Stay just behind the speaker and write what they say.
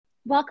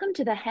Welcome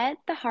to the Head,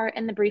 the Heart,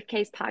 and the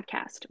Briefcase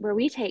podcast, where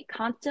we take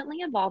constantly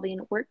evolving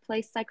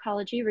workplace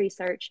psychology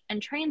research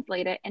and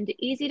translate it into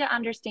easy to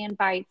understand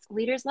bites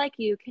leaders like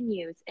you can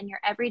use in your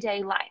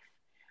everyday life.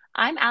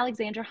 I'm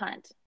Alexandra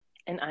Hunt.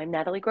 And I'm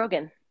Natalie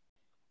Grogan.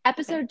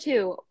 Episode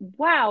 2.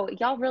 Wow,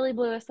 y'all really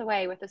blew us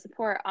away with the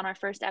support on our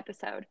first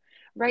episode.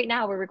 Right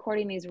now, we're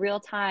recording these real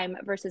time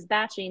versus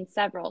batching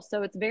several,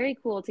 so it's very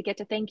cool to get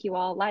to thank you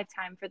all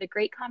lifetime for the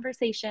great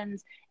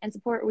conversations and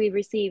support we've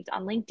received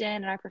on LinkedIn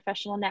and our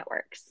professional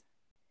networks.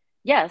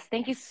 Yes,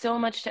 thank you so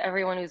much to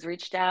everyone who's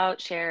reached out,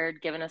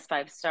 shared, given us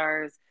 5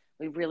 stars.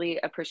 We really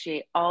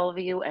appreciate all of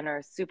you and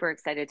are super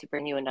excited to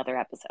bring you another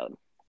episode.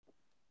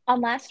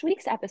 On last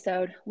week's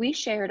episode, we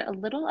shared a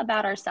little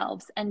about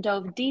ourselves and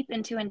dove deep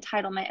into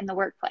entitlement in the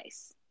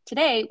workplace.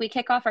 Today, we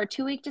kick off our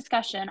 2-week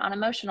discussion on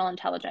emotional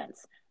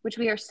intelligence, which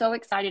we are so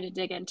excited to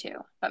dig into.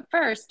 But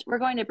first, we're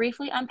going to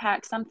briefly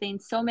unpack something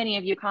so many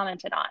of you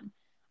commented on,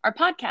 our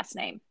podcast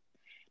name.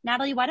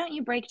 Natalie, why don't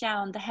you break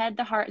down the head,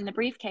 the heart, and the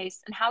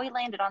briefcase and how we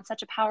landed on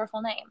such a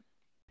powerful name?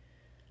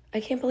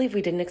 I can't believe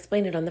we didn't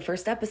explain it on the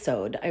first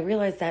episode. I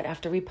realized that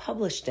after we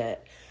published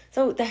it.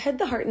 So the head,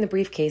 the heart, and the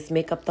briefcase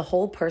make up the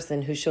whole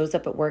person who shows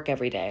up at work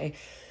every day.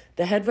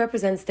 The head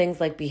represents things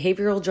like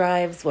behavioral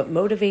drives, what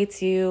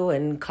motivates you,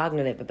 and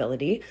cognitive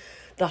ability.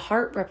 The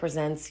heart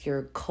represents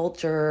your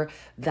culture,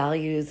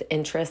 values,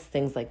 interests,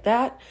 things like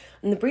that.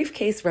 And the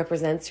briefcase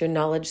represents your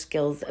knowledge,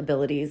 skills,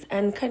 abilities,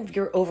 and kind of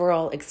your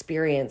overall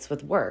experience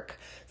with work.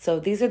 So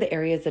these are the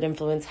areas that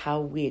influence how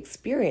we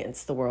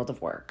experience the world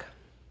of work.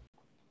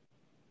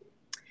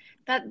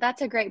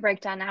 That's a great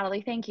breakdown,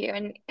 Natalie. Thank you.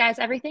 And guys,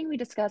 everything we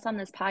discuss on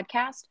this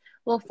podcast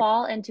will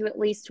fall into at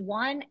least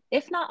one,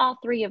 if not all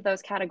three of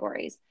those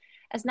categories.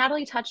 As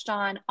Natalie touched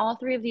on, all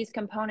three of these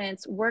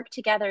components work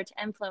together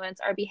to influence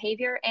our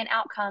behavior and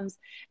outcomes,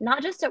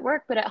 not just at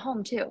work, but at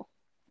home too.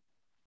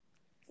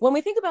 When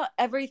we think about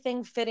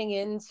everything fitting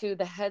into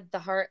the head, the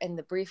heart, and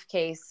the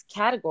briefcase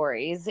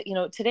categories,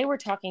 today we're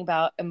talking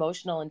about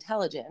emotional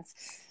intelligence.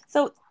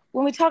 So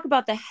when we talk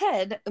about the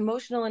head,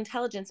 emotional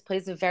intelligence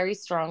plays a very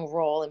strong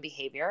role in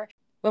behavior.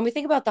 When we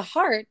think about the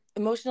heart,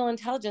 emotional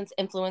intelligence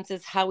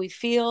influences how we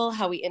feel,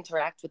 how we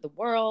interact with the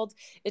world.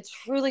 It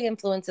truly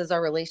influences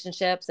our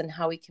relationships and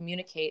how we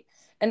communicate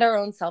and our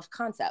own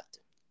self-concept.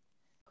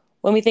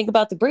 When we think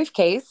about the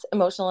briefcase,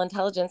 emotional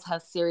intelligence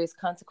has serious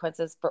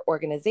consequences for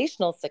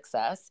organizational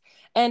success,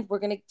 and we're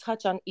going to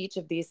touch on each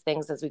of these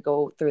things as we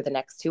go through the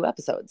next 2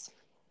 episodes.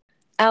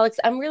 Alex,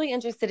 I'm really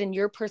interested in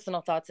your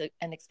personal thoughts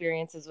and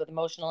experiences with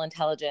emotional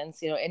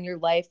intelligence, in your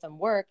life and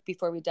work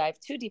before we dive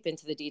too deep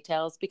into the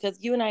details,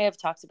 because you and I have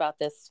talked about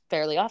this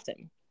fairly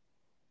often.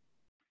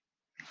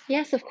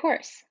 Yes, of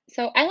course.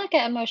 So I look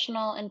at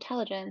emotional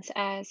intelligence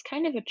as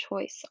kind of a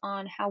choice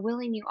on how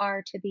willing you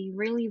are to be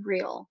really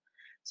real.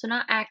 So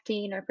not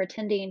acting or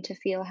pretending to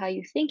feel how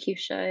you think you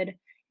should,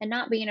 and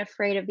not being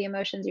afraid of the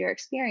emotions you're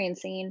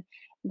experiencing,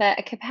 but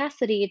a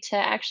capacity to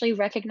actually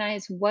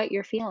recognize what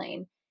you're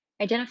feeling,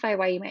 identify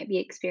why you might be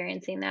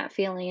experiencing that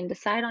feeling,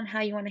 decide on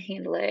how you want to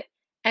handle it,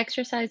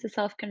 exercise the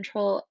self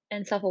control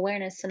and self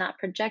awareness to not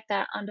project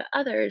that onto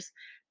others,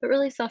 but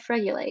really self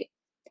regulate.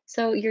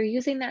 So you're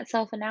using that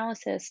self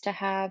analysis to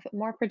have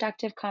more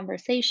productive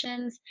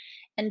conversations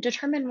and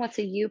determine what's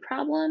a you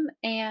problem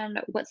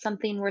and what's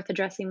something worth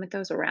addressing with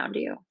those around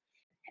you.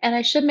 And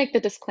I should make the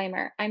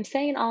disclaimer, I'm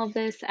saying all of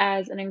this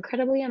as an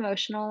incredibly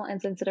emotional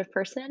and sensitive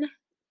person.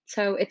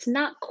 So it's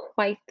not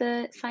quite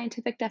the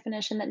scientific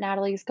definition that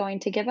Natalie's going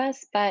to give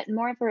us, but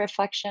more of a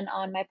reflection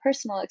on my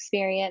personal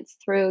experience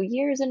through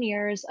years and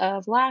years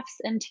of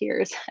laughs and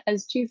tears,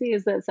 as cheesy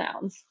as that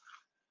sounds.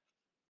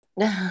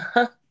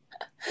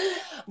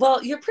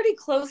 Well, you're pretty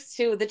close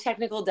to the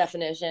technical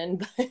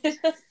definition,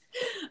 but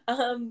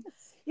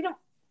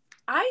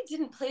I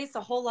didn't place a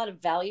whole lot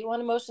of value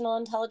on emotional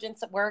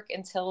intelligence at work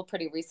until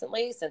pretty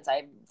recently, since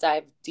I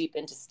dived deep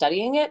into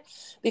studying it,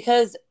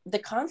 because the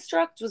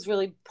construct was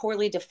really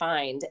poorly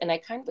defined, and I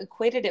kind of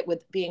equated it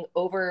with being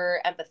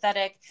over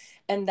empathetic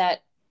and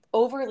that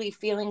overly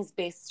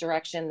feelings-based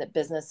direction that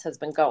business has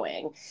been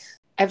going.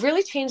 I've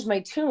really changed my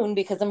tune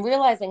because I'm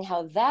realizing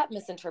how that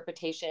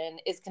misinterpretation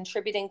is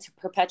contributing to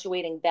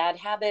perpetuating bad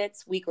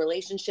habits, weak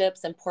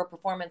relationships, and poor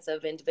performance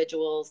of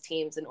individuals,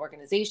 teams, and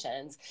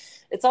organizations.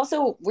 It's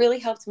also really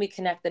helped me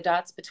connect the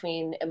dots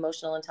between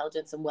emotional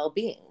intelligence and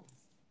well-being.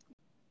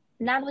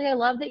 Natalie, I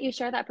love that you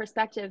share that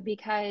perspective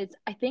because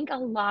I think a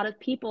lot of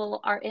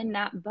people are in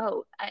that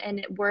boat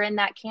and we're in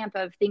that camp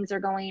of things are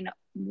going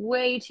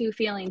way too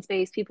feelings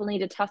based. People need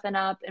to toughen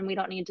up and we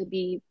don't need to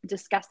be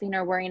discussing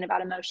or worrying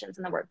about emotions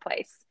in the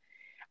workplace.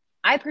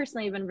 I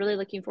personally have been really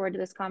looking forward to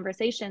this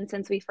conversation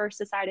since we first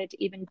decided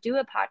to even do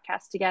a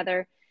podcast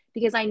together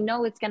because I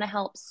know it's going to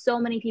help so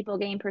many people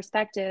gain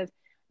perspective,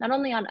 not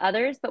only on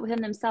others, but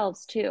within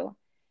themselves too.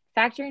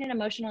 Factoring in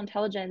emotional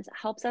intelligence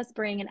helps us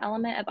bring an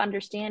element of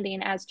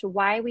understanding as to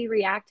why we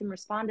react and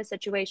respond to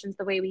situations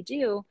the way we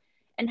do,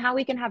 and how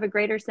we can have a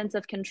greater sense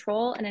of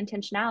control and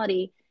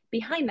intentionality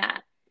behind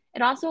that.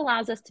 It also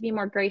allows us to be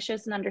more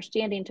gracious and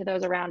understanding to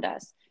those around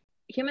us.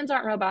 Humans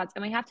aren't robots,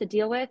 and we have to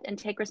deal with and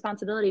take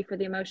responsibility for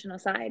the emotional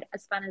side,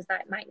 as fun as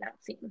that might not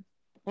seem.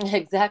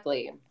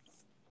 Exactly.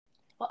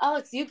 Well,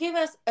 Alex, you gave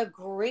us a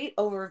great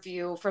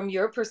overview from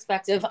your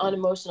perspective on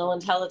emotional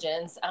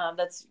intelligence.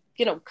 That's,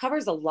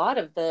 covers a lot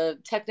of the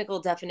technical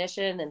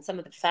definition and some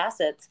of the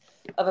facets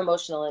of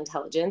emotional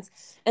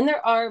intelligence. And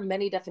there are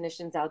many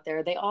definitions out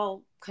there. They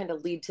all kind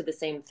of lead to the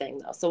same thing,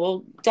 though. So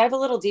we'll dive a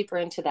little deeper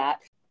into that.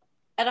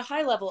 At a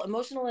high level,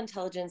 emotional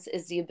intelligence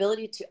is the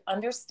ability to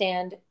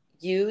understand,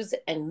 use,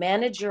 and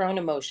manage your own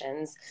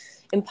emotions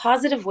in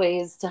positive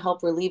ways to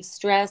help relieve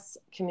stress,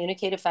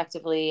 communicate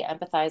effectively,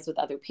 empathize with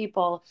other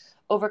people,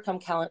 overcome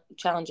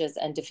challenges,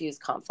 and diffuse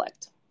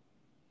conflict.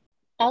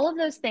 All of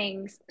those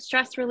things,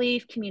 stress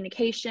relief,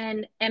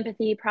 communication,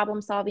 empathy,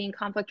 problem solving,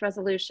 conflict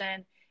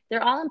resolution,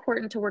 they're all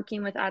important to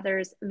working with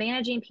others,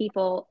 managing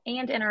people,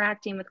 and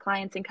interacting with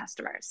clients and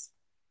customers.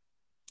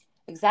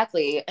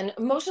 Exactly. And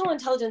emotional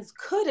intelligence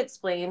could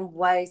explain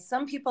why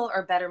some people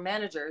are better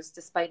managers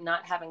despite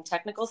not having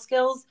technical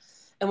skills,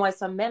 and why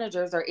some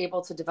managers are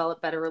able to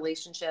develop better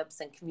relationships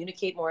and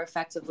communicate more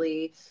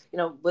effectively,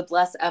 with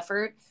less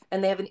effort,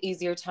 and they have an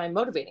easier time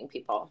motivating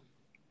people.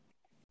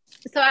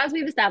 So as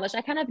we've established,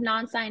 I kind of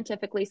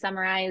non-scientifically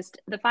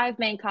summarized the 5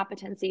 main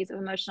competencies of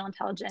emotional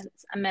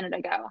intelligence a minute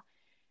ago.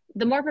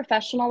 The more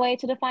professional way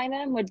to define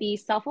them would be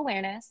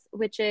self-awareness,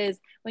 which is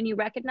when you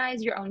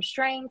recognize your own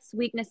strengths,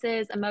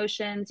 weaknesses,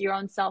 emotions, your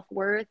own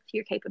self-worth,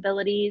 your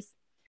capabilities.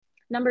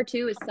 Number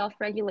 2 is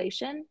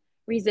self-regulation,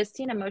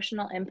 resisting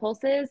emotional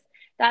impulses.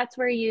 That's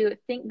where you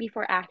think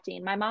before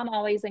acting. My mom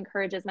always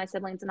encourages my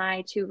siblings and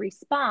I to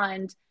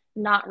respond,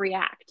 not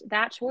react.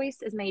 That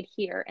choice is made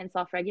here in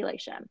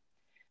self-regulation.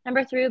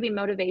 Number 3 would be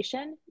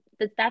motivation.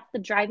 That's the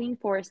driving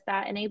force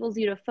that enables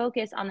you to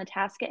focus on the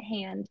task at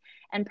hand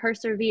and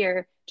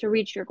persevere to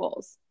reach your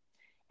goals.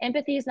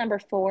 Empathy is number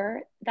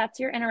 4. That's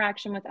your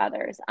interaction with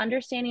others,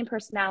 understanding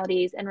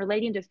personalities and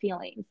relating to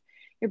feelings.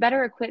 You're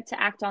better equipped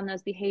to act on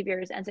those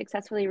behaviors and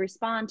successfully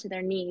respond to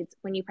their needs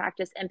when you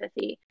practice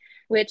empathy,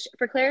 which,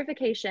 for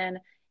clarification,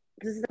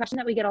 because this is a question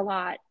that we get a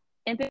lot,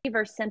 empathy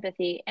versus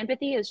sympathy.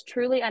 Empathy is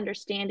truly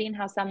understanding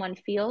how someone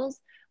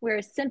feels,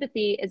 whereas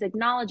sympathy is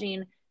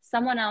acknowledging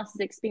someone else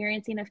is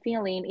experiencing a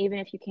feeling, even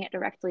if you can't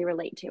directly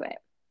relate to it.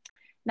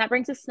 And that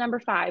brings us to number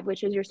 5,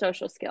 which is your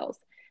social skills.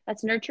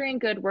 That's nurturing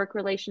good work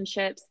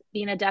relationships,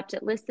 being adept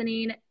at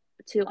listening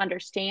to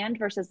understand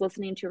versus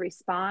listening to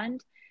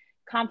respond,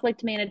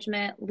 conflict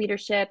management,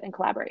 leadership, and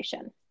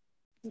collaboration.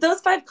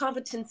 Those 5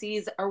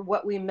 competencies are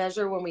what we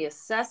measure when we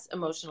assess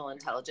emotional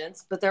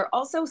intelligence, but there are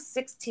also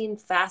 16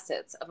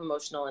 facets of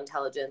emotional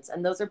intelligence,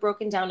 and those are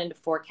broken down into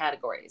 4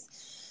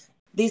 categories.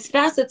 These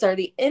facets are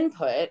the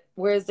input,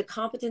 whereas the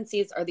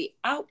competencies are the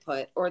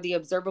output or the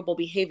observable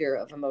behavior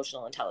of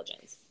emotional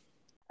intelligence.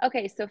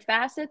 Okay, so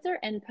facets are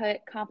input,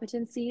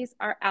 competencies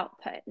are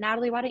output.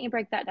 Natalie, why don't you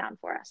break that down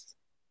for us?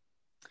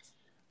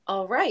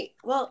 All right.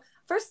 Well,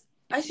 first,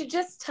 I should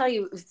just tell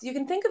you, you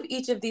can think of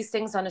each of these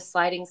things on a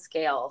sliding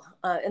scale.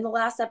 In the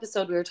last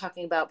episode, we were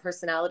talking about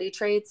personality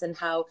traits and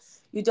how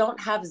you don't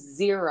have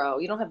zero,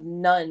 you don't have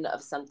none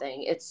of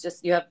something. It's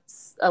just you have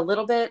a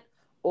little bit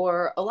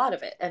or a lot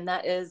of it, and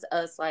that is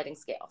a sliding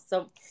scale.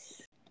 So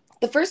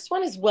the first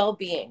one is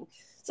well-being.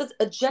 So it's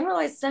a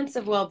generalized sense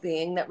of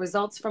well-being that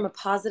results from a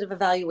positive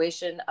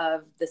evaluation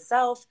of the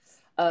self,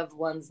 of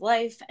one's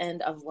life,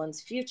 and of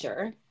one's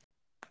future.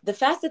 The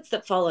facets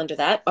that fall under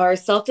that are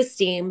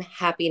self-esteem,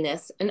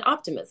 happiness, and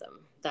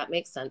optimism. That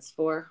makes sense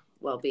for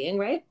well-being,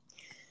 right?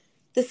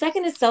 The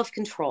second is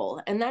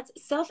self-control, and that's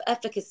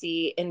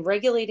self-efficacy in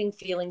regulating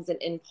feelings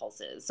and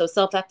impulses. So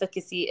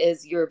self-efficacy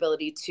is your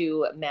ability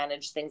to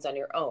manage things on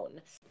your own.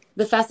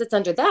 The facets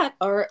under that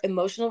are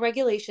emotional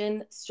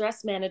regulation,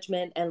 stress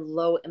management, and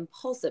low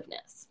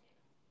impulsiveness.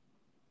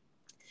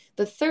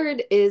 The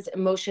third is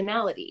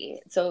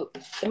emotionality. So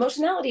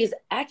emotionality is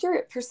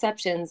accurate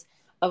perceptions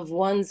of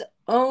one's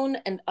own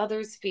and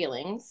others'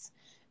 feelings,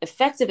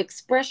 effective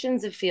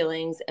expressions of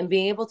feelings, and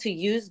being able to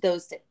use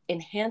those to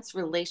enhance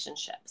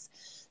relationships.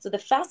 So the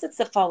facets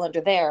that fall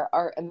under there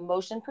are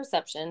emotion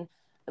perception,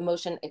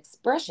 emotion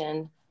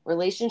expression,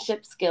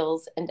 relationship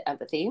skills, and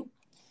empathy.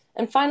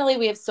 And finally,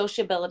 we have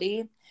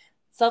sociability,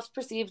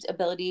 self-perceived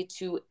ability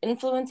to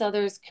influence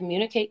others,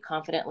 communicate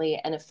confidently,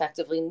 and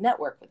effectively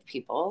network with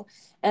people.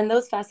 And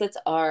those facets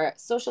are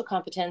social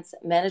competence,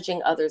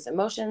 managing others'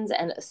 emotions,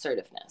 and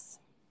assertiveness.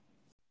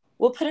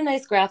 We'll put a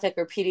nice graphic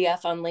or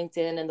PDF on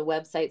LinkedIn and the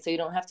website so you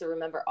don't have to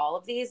remember all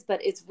of these,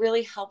 but it's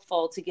really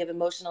helpful to give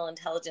emotional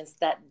intelligence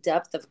that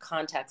depth of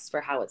context for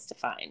how it's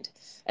defined.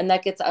 And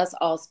that gets us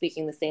all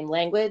speaking the same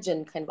language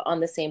and kind of on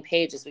the same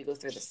page as we go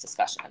through this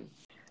discussion.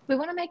 We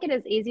want to make it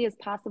as easy as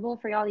possible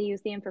for y'all to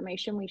use the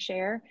information we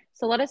share.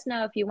 So let us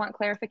know if you want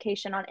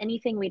clarification on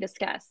anything we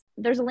discuss.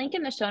 There's a link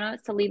in the show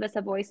notes to leave us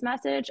a voice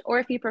message, or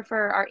if you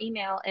prefer, our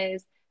email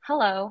is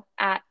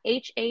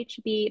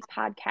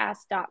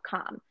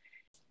hello@hhbpodcast.com.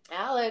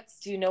 Alex,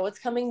 do you know what's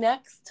coming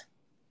next?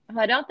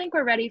 I don't think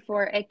we're ready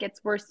for It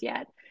Gets Worse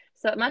yet.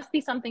 So it must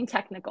be something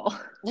technical.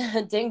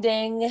 Ding,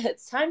 ding.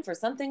 It's time for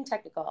something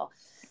technical.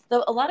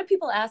 Though a lot of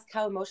people ask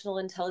how emotional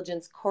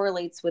intelligence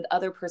correlates with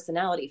other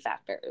personality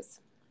factors.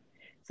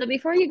 So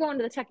before you go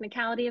into the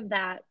technicality of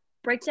that,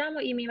 break down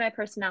what you mean by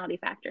personality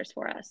factors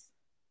for us.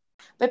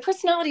 By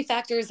personality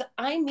factors,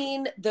 I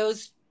mean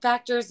those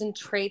factors and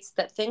traits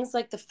that things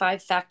like the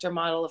 5-factor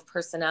model of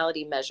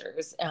personality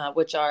measures,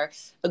 which are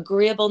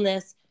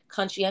agreeableness,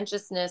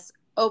 conscientiousness,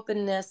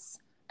 openness,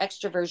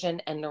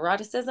 extroversion, and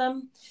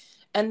neuroticism.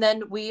 And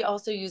then we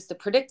also use the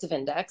predictive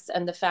index,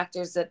 and the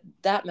factors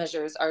that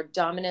measures are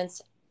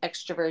dominance,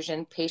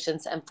 extroversion,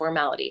 patience, and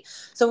formality.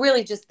 So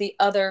really just the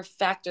other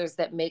factors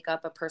that make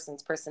up a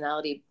person's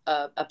personality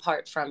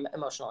apart from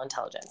emotional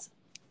intelligence.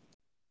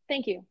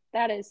 Thank you.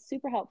 That is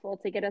super helpful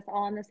to get us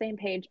all on the same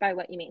page by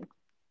what you mean.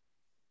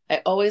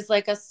 I always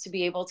like us to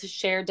be able to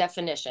share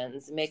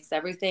definitions. It makes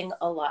everything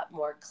a lot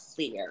more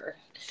clear.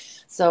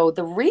 So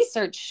the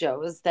research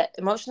shows that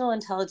emotional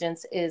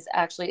intelligence is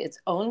actually its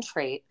own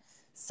trait,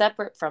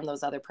 separate from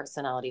those other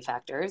personality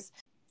factors.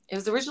 It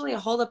was originally a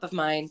holdup of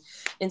mine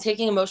in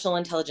taking emotional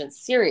intelligence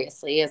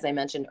seriously, as I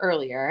mentioned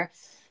earlier,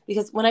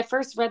 because when I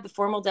first read the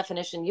formal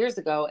definition years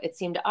ago, it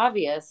seemed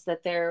obvious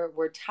that there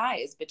were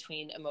ties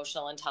between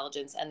emotional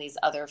intelligence and these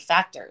other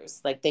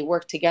factors, like they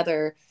work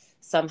together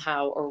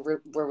somehow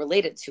or were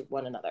related to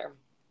one another.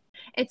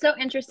 It's so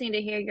interesting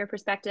to hear your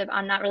perspective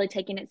on not really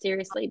taking it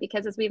seriously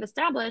because, as we've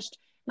established,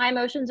 my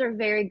emotions are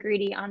very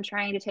greedy on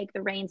trying to take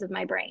the reins of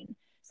my brain.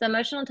 So,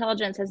 emotional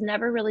intelligence has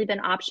never really been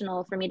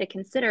optional for me to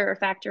consider or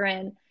factor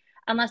in,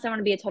 unless I want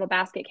to be a total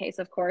basket case,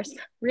 of course.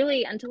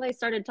 Really, until I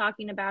started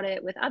talking about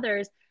it with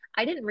others,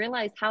 I didn't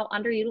realize how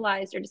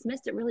underutilized or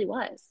dismissed it really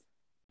was.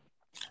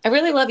 I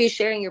really love you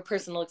sharing your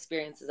personal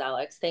experiences,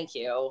 Alex. Thank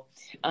you.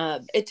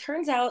 It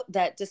turns out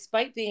that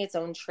despite being its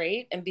own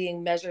trait and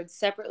being measured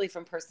separately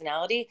from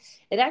personality,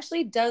 it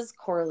actually does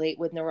correlate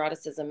with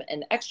neuroticism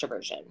and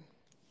extroversion.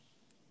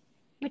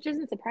 Which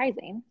isn't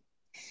surprising.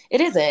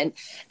 It isn't.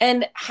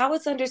 And how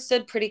it's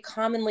understood pretty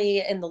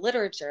commonly in the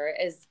literature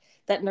is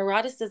that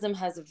neuroticism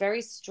has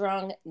very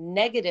strong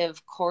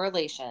negative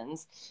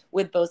correlations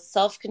with both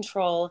self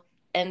control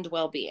and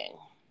well being.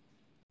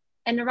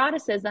 And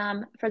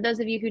neuroticism, for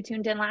those of you who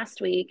tuned in last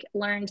week,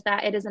 learned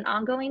that it is an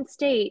ongoing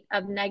state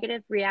of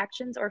negative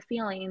reactions or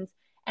feelings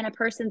and a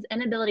person's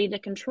inability to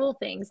control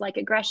things like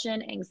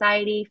aggression,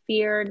 anxiety,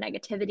 fear,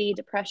 negativity,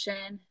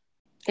 depression.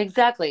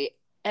 Exactly.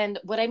 And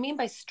what I mean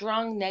by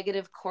strong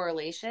negative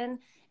correlation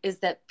is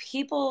that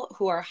people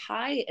who are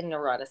high in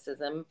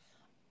neuroticism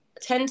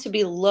tend to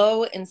be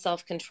low in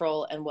self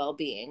control and well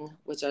being,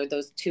 which are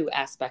those two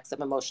aspects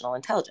of emotional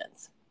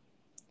intelligence.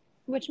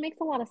 Which makes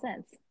a lot of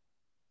sense.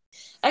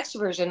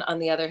 Extroversion, on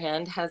the other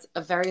hand, has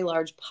a very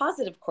large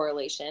positive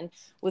correlation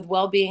with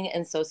well being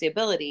and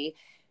sociability,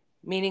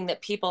 meaning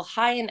that people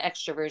high in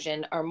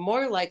extroversion are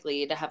more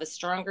likely to have a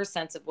stronger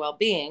sense of well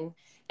being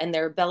and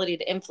their ability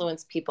to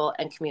influence people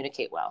and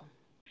communicate well.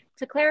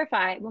 To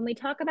clarify, when we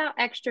talk about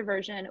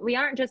extroversion, we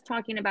aren't just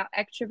talking about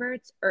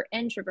extroverts or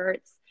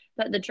introverts,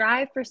 but the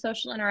drive for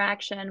social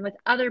interaction with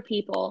other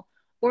people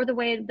or the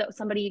way that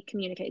somebody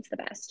communicates the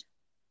best.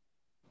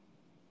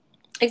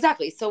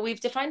 Exactly. So we've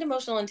defined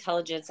emotional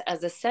intelligence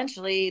as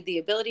essentially the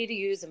ability to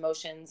use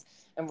emotions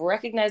and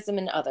recognize them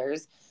in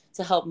others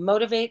to help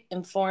motivate,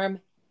 inform,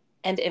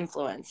 and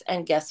influence.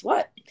 And guess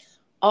what?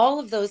 All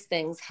of those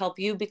things help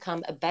you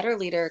become a better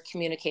leader,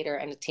 communicator,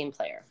 and a team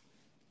player.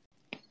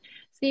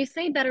 So you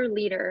say better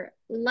leader.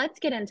 Let's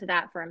get into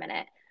that for a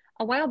minute.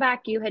 A while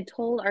back, you had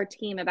told our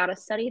team about a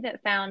study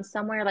that found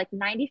somewhere like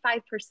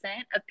 95%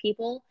 of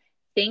people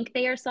think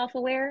they are self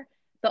aware,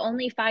 but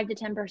only 5 to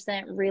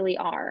 10% really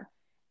are.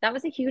 That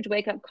was a huge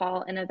wake up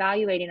call in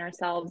evaluating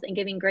ourselves and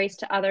giving grace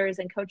to others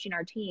and coaching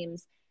our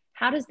teams.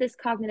 How does this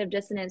cognitive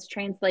dissonance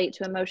translate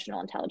to emotional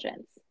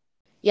intelligence?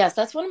 Yes,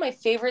 that's one of my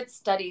favorite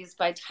studies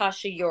by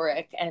Tasha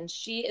Yorick. And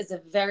she is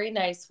a very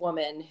nice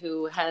woman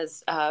who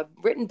has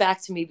written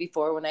back to me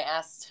before when I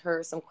asked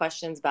her some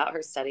questions about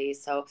her study.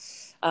 So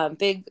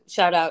big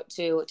shout out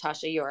to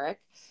Tasha Yorick.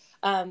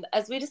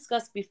 As we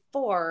discussed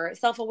before,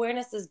 self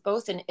awareness is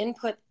both an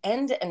input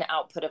and an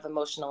output of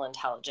emotional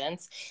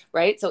intelligence,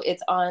 right? So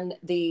it's on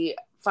the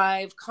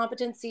 5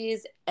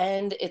 competencies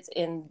and it's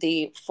in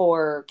the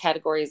 4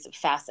 categories of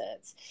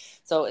facets.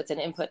 So it's an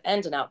input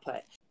and an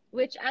output.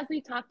 Which, as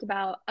we talked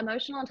about,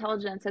 emotional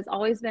intelligence has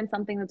always been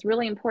something that's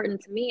really important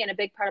to me and a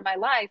big part of my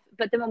life.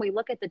 But then when we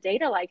look at the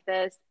data like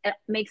this, it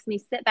makes me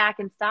sit back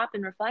and stop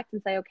and reflect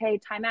and say, okay,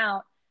 time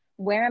out.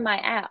 Where am I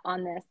at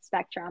on this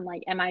spectrum?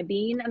 Like, am I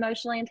being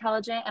emotionally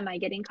intelligent? Am I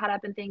getting caught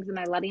up in things? Am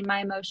I letting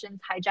my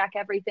emotions hijack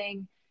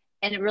everything?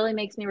 And it really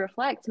makes me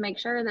reflect to make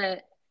sure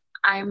that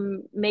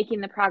I'm making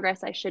the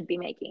progress I should be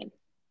making.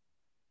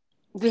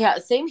 Yeah,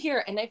 same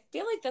here. And I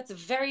feel like that's a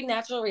very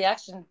natural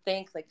reaction to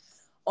think like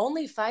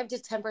only 5 to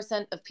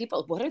 10% of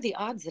people. What are the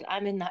odds that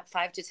I'm in that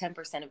 5 to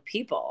 10% of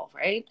people,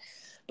 right?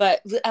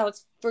 But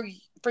Alex,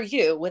 for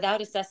you,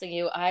 without assessing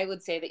you, I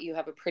would say that you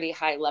have a pretty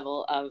high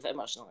level of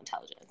emotional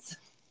intelligence.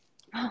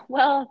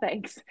 Well,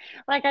 thanks.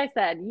 Like I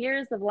said,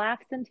 years of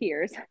laughs and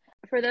tears.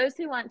 For those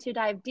who want to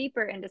dive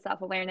deeper into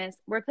self awareness,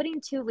 we're putting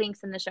 2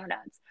 links in the show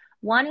notes.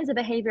 One is a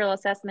behavioral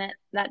assessment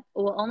that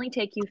will only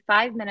take you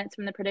 5 minutes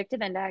from the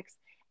predictive index,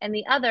 and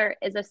the other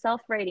is a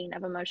self rating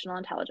of emotional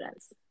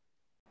intelligence.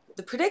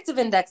 The predictive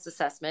index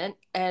assessment,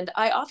 and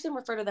I often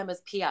refer to them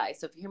as PI.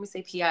 So if you hear me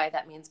say PI,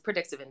 that means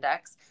predictive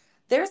index.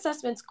 Their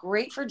assessment's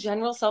great for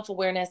general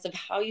self-awareness of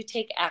how you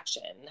take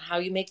action, how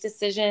you make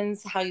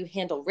decisions, how you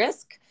handle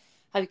risk,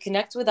 how you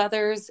connect with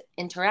others,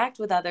 interact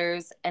with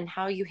others, and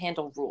how you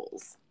handle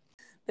rules.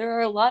 There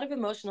are a lot of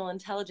emotional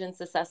intelligence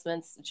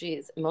assessments.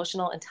 Geez,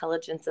 emotional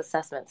intelligence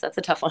assessments. That's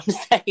a tough one to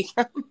say.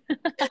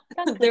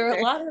 There are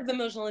a lot of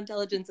emotional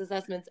intelligence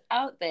assessments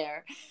out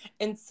there,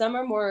 and some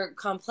are more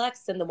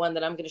complex than the one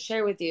that I'm going to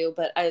share with you,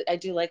 but I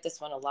do like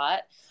this one a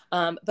lot.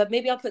 But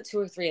maybe I'll put 2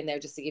 or 3 in there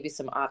just to give you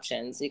some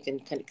options. You can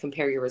kind of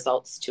compare your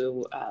results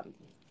to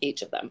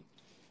each of them.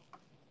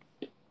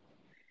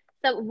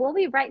 So we'll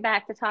be right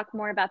back to talk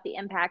more about the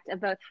impact of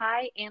both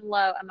high and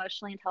low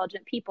emotionally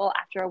intelligent people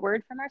after a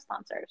word from our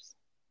sponsors.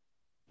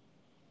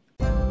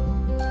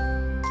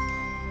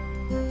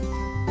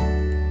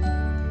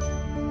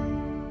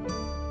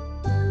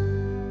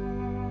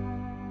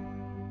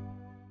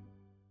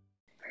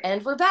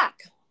 And we're back.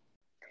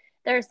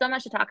 There's so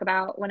much to talk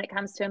about when it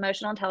comes to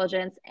emotional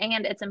intelligence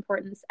and its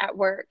importance at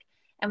work.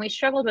 And we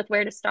struggled with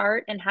where to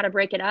start and how to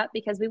break it up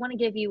because we want to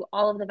give you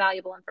all of the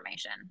valuable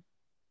information.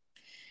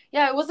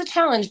 Yeah, it was a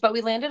challenge, but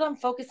we landed on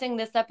focusing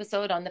this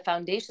episode on the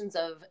foundations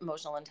of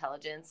emotional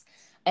intelligence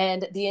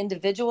and the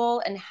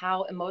individual and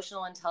how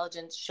emotional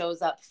intelligence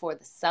shows up for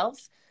the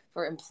self,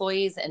 for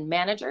employees and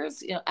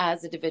managers,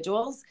 as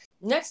individuals.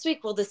 Next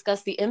week, we'll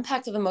discuss the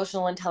impact of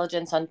emotional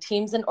intelligence on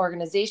teams and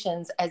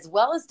organizations, as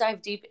well as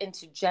dive deep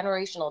into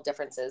generational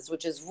differences,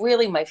 which is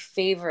really my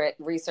favorite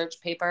research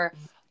paper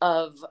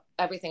of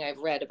everything I've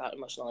read about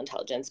emotional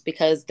intelligence,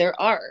 because there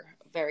are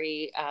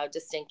very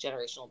distinct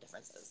generational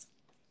differences.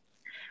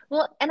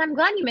 Well, and I'm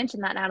glad you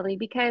mentioned that, Natalie,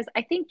 because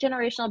I think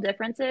generational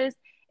differences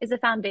is a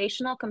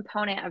foundational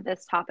component of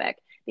this topic.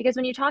 Because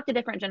when you talk to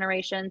different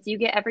generations, you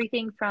get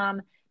everything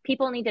from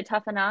people need to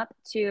toughen up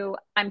to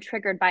I'm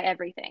triggered by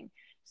everything.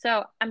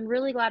 So I'm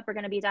really glad we're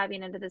going to be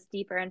diving into this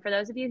deeper. And for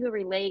those of you who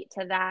relate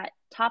to that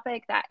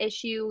topic, that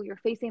issue, you're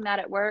facing that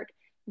at work,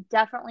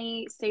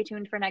 definitely stay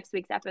tuned for next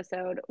week's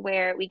episode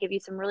where we give you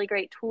some really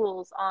great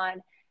tools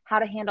on how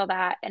to handle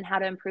that and how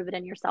to improve it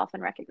in yourself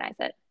and recognize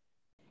it.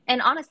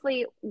 And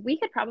honestly, we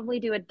could probably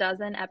do a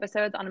dozen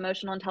episodes on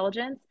emotional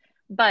intelligence.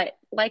 But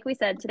like we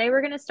said, today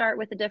we're going to start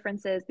with the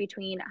differences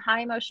between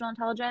high emotional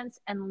intelligence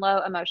and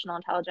low emotional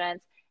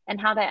intelligence and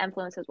how that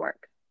influences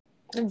work.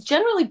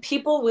 Generally,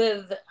 people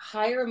with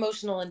higher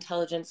emotional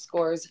intelligence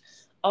scores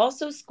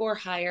also score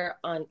higher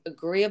on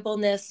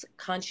agreeableness,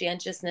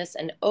 conscientiousness,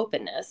 and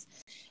openness.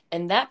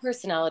 And that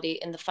personality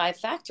in the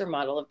 5-factor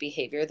model of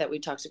behavior that we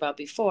talked about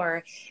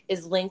before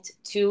is linked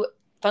to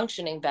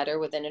functioning better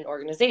within an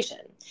organization.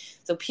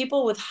 So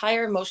people with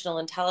higher emotional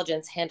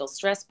intelligence handle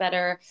stress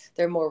better.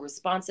 They're more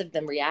responsive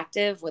than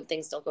reactive when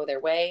things don't go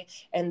their way,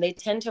 and they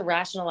tend to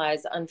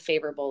rationalize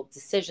unfavorable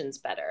decisions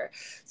better.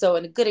 So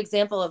a good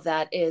example of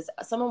that is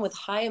someone with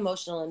high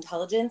emotional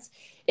intelligence.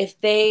 If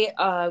they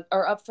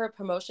are up for a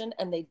promotion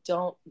and they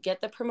don't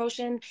get the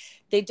promotion,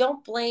 they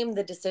don't blame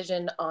the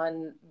decision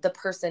on the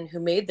person who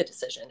made the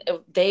decision.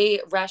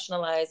 They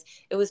rationalize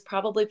it was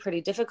probably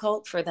pretty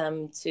difficult for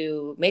them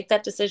to make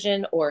that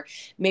decision, or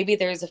maybe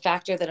there's a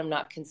factor that I'm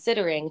not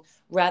considering,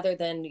 rather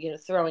than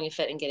throwing a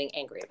fit and getting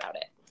angry about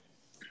it.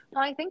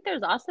 Well, I think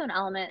there's also an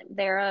element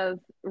there of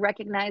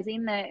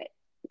recognizing that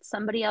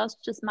somebody else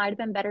just might have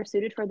been better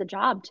suited for the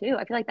job too.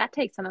 I feel like that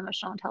takes some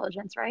emotional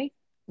intelligence, right?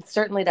 It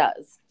certainly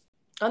does.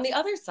 On the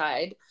other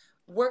side,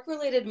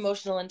 work-related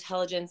emotional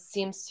intelligence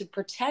seems to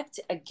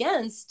protect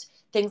against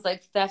things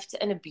like theft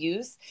and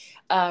abuse,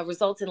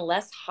 results in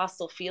less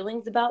hostile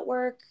feelings about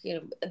work.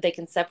 They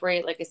can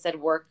separate, like I said,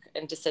 work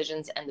and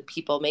decisions and the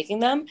people making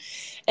them.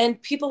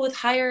 And people with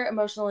higher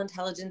emotional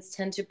intelligence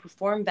tend to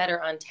perform better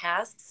on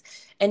tasks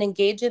and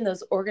engage in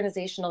those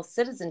organizational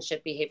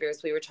citizenship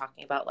behaviors we were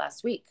talking about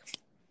last week.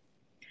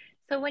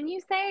 So when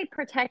you say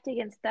protect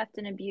against theft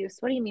and abuse,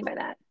 what do you mean by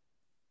that?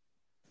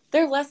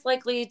 They're less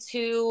likely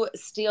to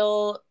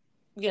steal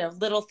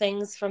little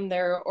things from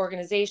their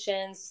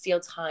organizations, steal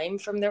time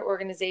from their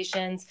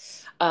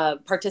organizations,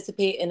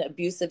 participate in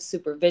abusive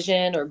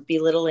supervision or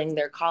belittling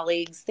their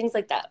colleagues, things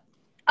like that.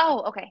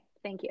 Oh, okay.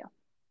 Thank you.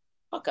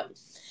 Welcome.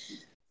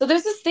 So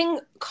there's this thing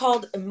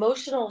called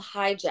emotional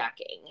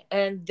hijacking,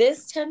 and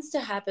this tends to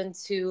happen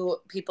to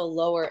people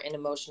lower in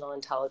emotional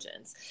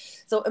intelligence.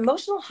 So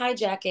emotional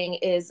hijacking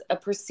is a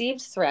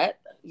perceived threat,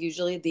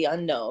 usually the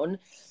unknown,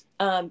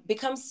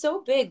 becomes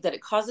so big that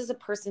it causes a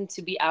person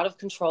to be out of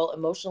control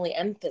emotionally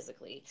and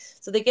physically.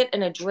 So they get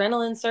an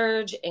adrenaline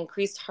surge,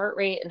 increased heart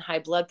rate, and high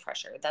blood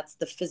pressure. That's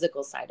the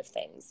physical side of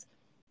things.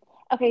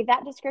 Okay,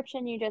 that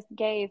description you just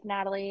gave,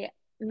 Natalie,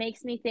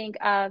 makes me think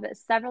of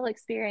several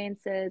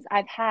experiences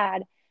I've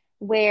had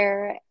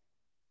where,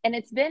 and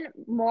it's been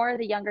more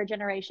the younger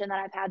generation that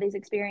I've had these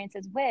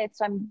experiences with.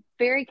 So I'm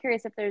very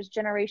curious if there's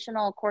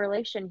generational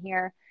correlation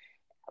here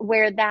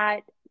where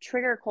that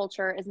trigger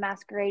culture is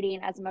masquerading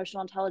as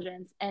emotional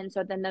intelligence. And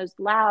so then those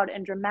loud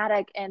and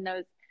dramatic and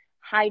those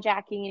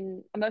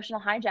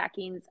emotional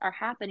hijackings are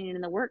happening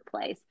in the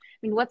workplace. I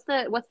mean, what's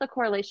the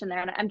correlation there?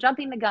 And I'm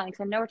jumping the gun because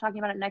I know we're talking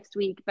about it next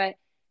week, but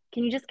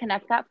can you just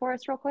connect that for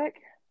us real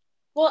quick?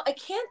 Well, I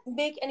can't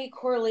make any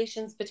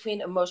correlations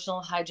between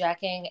emotional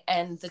hijacking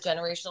and the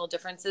generational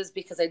differences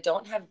because I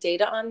don't have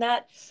data on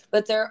that.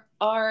 But there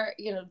are,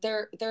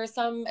 there are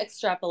some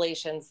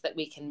extrapolations that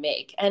we can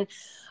make. And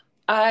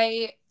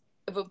I,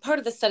 but part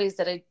of the studies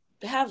that I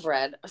have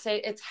read say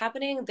it's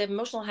happening, the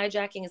emotional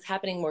hijacking is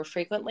happening more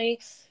frequently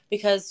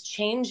because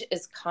change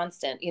is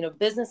constant.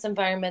 Business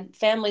environment,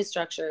 family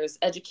structures,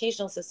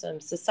 educational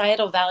systems,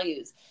 societal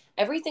values,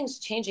 everything's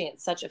changing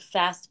at such a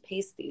fast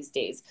pace these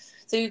days.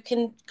 So you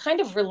can kind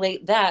of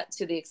relate that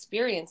to the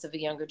experience of the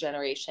younger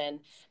generation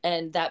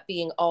and that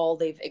being all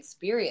they've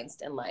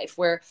experienced in life,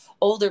 where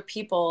older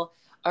people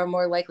are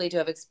more likely to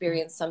have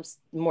experienced some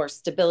more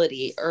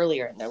stability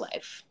earlier in their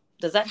life.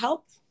 Does that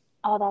help?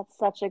 Oh, that's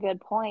such a good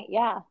point.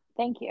 Yeah.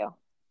 Thank you.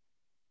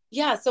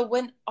 Yeah, so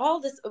when all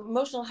this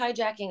emotional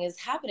hijacking is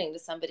happening to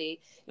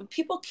somebody,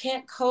 people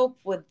can't cope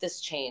with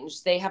this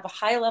change. They have a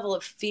high level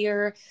of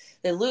fear.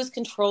 They lose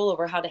control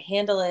over how to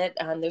handle it.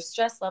 Their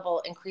stress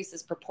level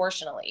increases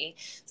proportionally.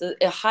 So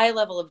a high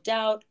level of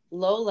doubt,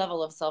 low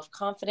level of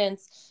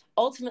self-confidence,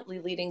 ultimately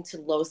leading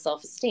to low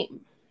self-esteem.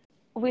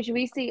 Which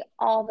we see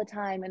all the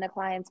time in the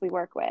clients we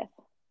work with.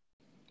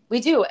 We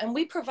do, and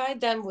we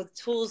provide them with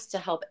tools to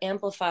help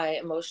amplify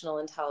emotional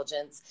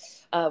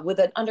intelligence with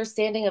an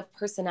understanding of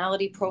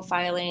personality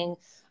profiling,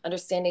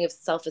 understanding of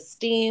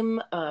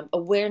self-esteem,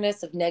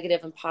 awareness of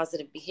negative and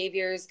positive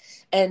behaviors,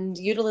 and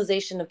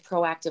utilization of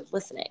proactive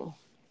listening.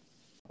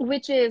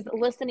 Which is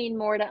listening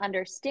more to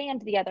understand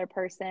the other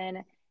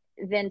person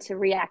than to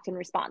react and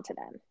respond to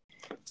them.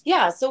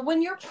 Yeah, so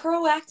when you're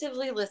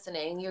proactively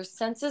listening, your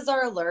senses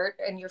are alert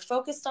and you're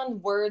focused on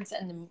words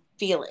and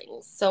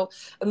feelings. So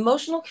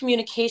emotional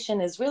communication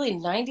is really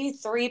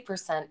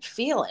 93%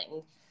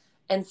 feeling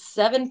and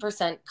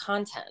 7%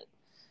 content,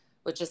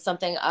 which is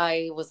something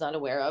I was not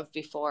aware of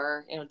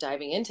before,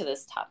 diving into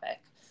this topic.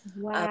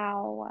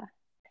 Wow.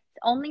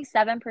 Only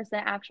 7%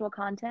 actual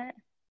content?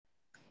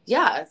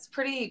 Yeah, it's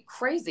pretty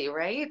crazy,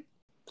 right?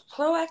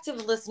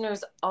 Proactive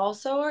listeners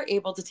also are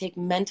able to take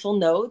mental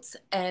notes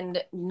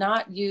and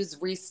not use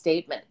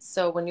restatements.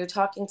 So when you're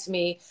talking to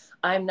me,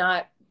 I'm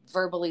not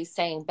verbally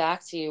saying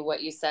back to you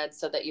what you said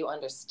so that you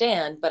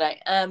understand, but I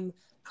am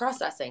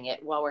processing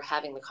it while we're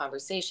having the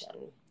conversation.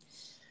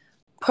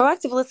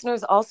 Proactive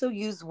listeners also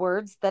use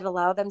words that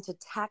allow them to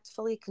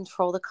tactfully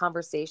control the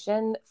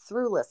conversation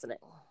through listening.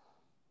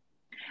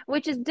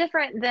 Which is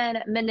different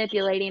than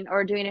manipulating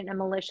or doing it in a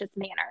malicious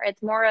manner.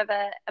 It's more of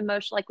a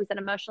emotional, like we said,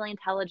 emotionally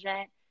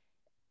intelligent,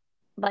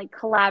 like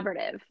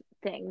collaborative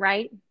thing,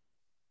 right?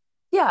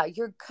 Yeah,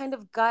 you're kind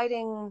of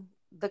guiding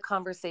the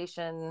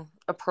conversation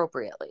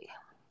appropriately.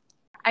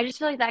 I just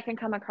feel like that can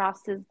come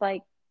across as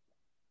like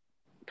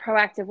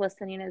proactive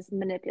listening is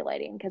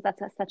manipulating because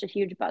such a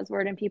huge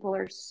buzzword and people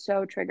are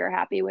so trigger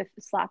happy with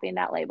slapping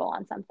that label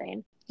on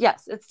something.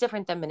 Yes, it's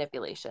different than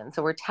manipulation.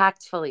 So we're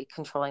tactfully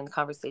controlling the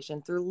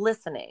conversation through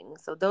listening.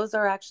 So those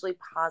are actually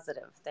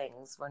positive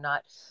things. We're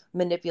not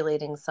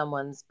manipulating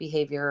someone's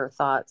behavior or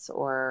thoughts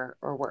or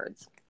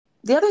words.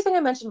 The other thing I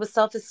mentioned was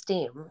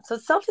self-esteem. So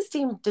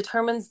self-esteem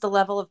determines the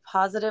level of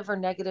positive or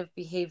negative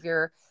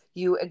behavior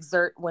you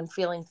exert when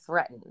feeling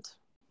threatened.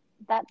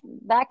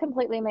 That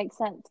completely makes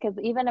sense because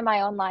even in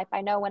my own life,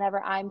 I know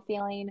whenever I'm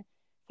feeling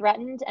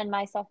threatened and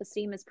my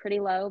self-esteem is pretty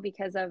low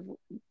because of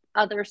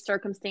other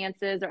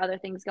circumstances or other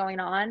things going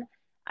on,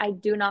 I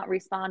do not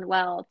respond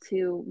well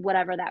to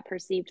whatever that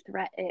perceived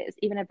threat is,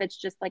 even if it's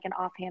just like an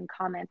offhand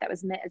comment that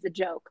was meant as a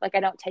joke. Like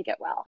I don't take it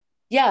well.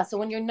 Yeah, so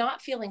when you're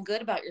not feeling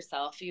good about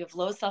yourself, you have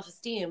low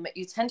self-esteem,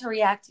 you tend to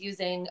react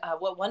using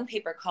what one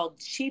paper called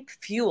cheap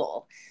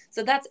fuel.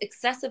 So that's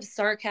excessive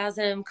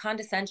sarcasm,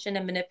 condescension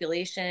and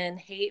manipulation,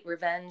 hate,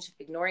 revenge,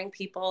 ignoring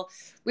people,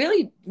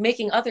 really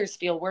making others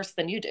feel worse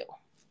than you do.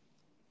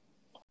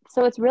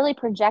 So it's really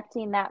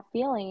projecting that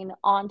feeling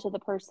onto the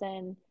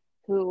person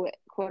who,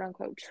 quote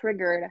unquote,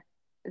 triggered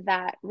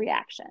that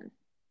reaction.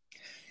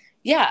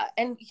 Yeah,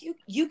 and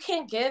you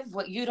can't give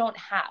what you don't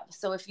have.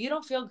 So if you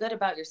don't feel good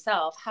about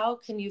yourself, how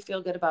can you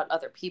feel good about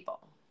other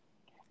people?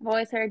 I've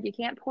always heard you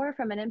can't pour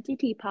from an empty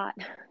teapot.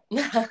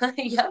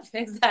 Yep,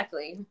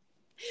 exactly.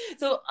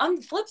 So on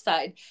the flip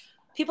side,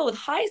 people with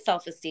high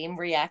self-esteem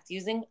react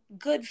using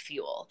good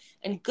fuel.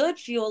 And good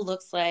fuel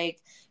looks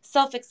like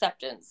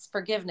self-acceptance,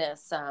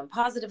 forgiveness,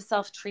 positive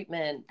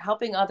self-treatment,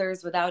 helping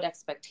others without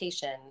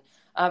expectation,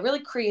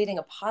 really creating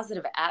a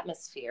positive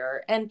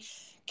atmosphere and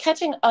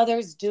catching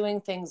others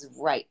doing things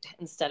right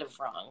instead of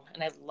wrong.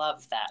 And I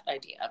love that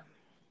idea.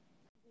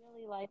 I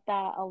really like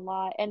that a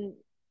lot. And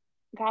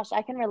gosh,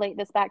 I can relate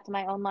this back to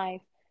my own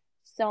life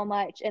so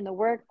much in the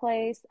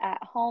workplace,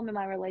 at home, in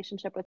my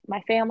relationship with my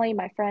family,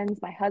 my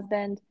friends, my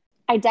husband.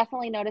 I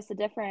definitely notice a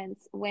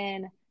difference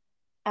when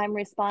I'm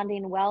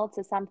responding well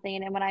to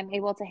something and when I'm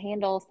able to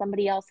handle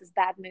somebody else's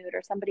bad mood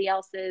or somebody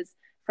else's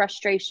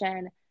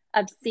frustration.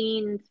 of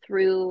seeing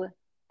through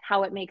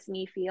how it makes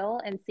me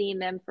feel and seeing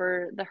them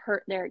for the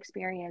hurt they're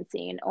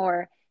experiencing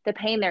or the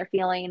pain they're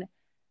feeling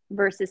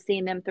versus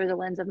seeing them through the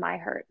lens of my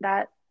hurt.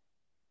 That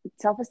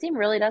self-esteem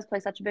really does play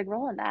such a big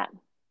role in that.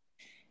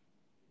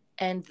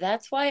 And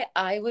that's why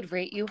I would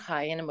rate you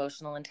high in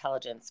emotional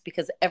intelligence,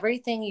 because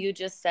everything you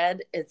just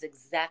said is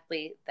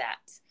exactly that.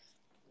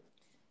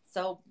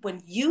 So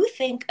when you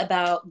think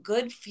about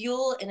good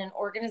fuel in an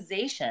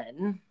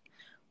organization,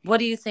 what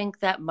do you think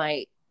that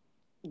might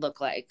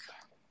look like?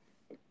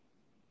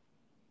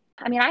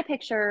 I mean, I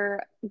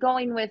picture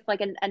going with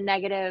like a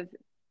negative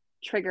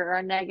trigger or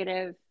a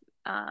negative,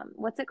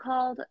 what's it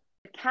called?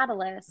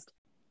 Catalyst.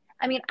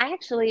 I mean, I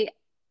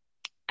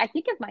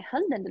think of my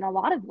husband in a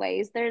lot of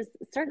ways. There's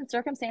certain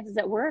circumstances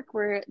at work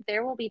where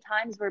there will be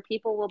times where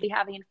people will be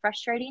having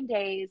frustrating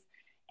days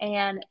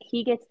and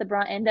he gets the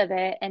brunt end of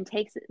it and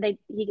they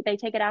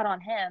take it out on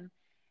him,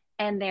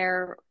 and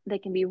they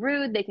can be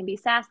rude, they can be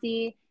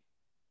sassy,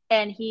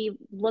 and he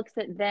looks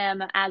at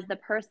them as the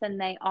person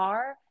they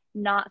are,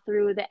 not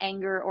through the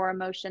anger or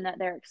emotion that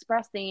they're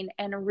expressing,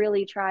 and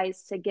really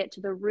tries to get to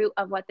the root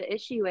of what the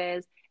issue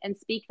is and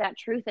speak that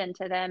truth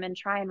into them and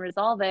try and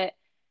resolve it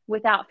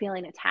without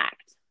feeling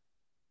attacked.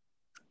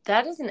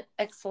 That is an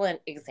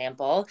excellent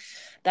example.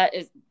 That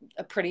is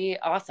pretty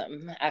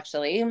awesome,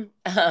 actually.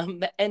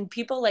 And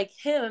people like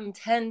him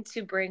tend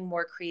to bring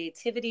more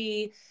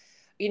creativity,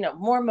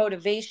 more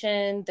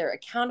motivation. They're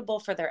accountable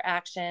for their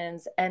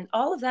actions. And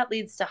all of that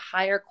leads to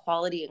higher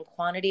quality and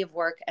quantity of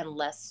work and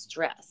less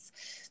stress.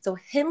 So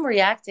him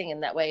reacting in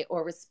that way,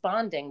 or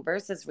responding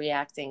versus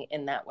reacting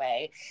in that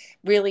way,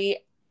 really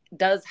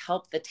does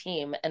help the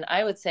team. And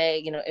I would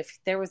say, if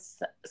there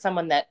was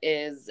someone that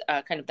is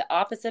kind of the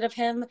opposite of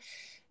him,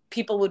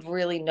 people would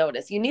really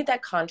notice. You need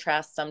that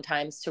contrast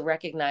sometimes to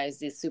recognize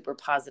these super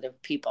positive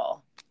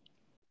people.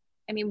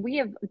 I mean, we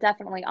have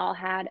definitely all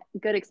had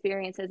good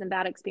experiences and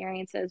bad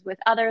experiences with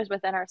others,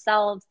 within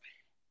ourselves.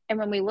 And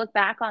when we look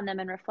back on them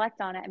and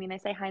reflect on it, I mean, they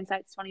say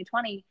hindsight's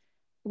 2020.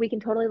 We can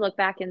totally look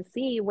back and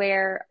see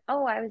where,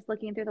 oh, I was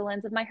looking through the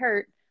lens of my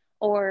hurt,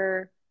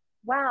 or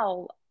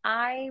wow,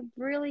 I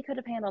really could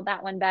have handled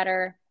that one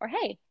better, or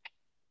hey,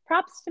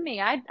 props to me.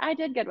 I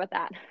did good with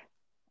that.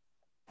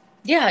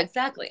 Yeah,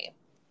 exactly.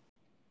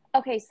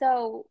 Okay,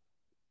 so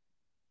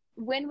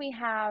when we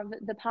have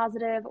the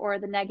positive or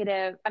the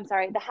negative, I'm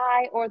sorry, the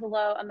high or the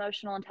low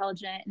emotional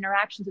intelligent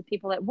interactions with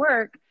people at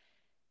work,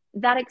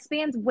 that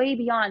expands way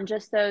beyond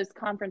just those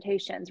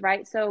confrontations,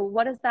 right? So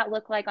what does that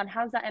look like, on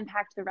how does that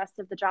impact the rest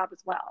of the job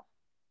as well?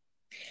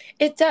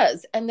 It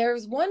does. And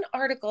there's one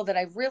article that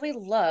I really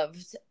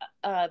loved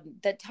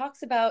that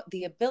talks about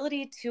the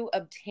ability to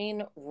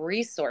obtain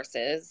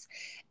resources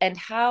and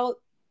how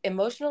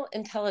emotional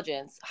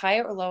intelligence, high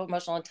or low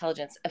emotional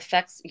intelligence,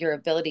 affects your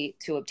ability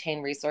to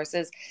obtain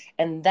resources.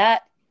 And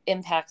that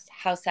impacts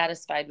how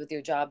satisfied with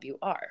your job you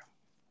are.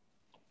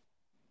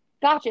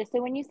 Gotcha.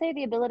 So when you say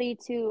the ability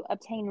to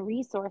obtain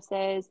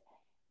resources,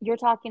 you're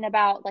talking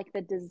about like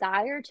the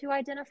desire to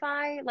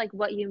identify like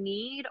what you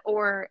need,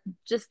 or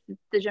just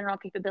the general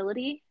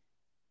capability?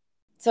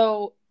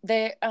 So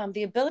the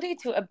ability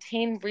to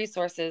obtain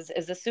resources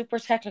is a super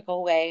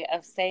technical way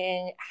of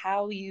saying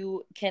how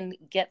you can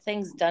get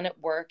things done at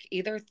work,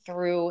 either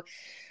through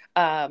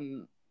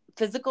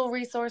physical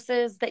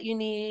resources that you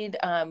need,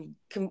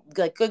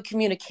 like good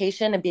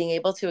communication and being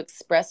able to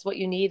express what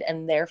you need,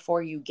 and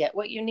therefore you get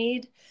what you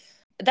need.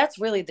 That's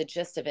really the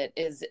gist of it,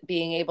 is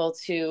being able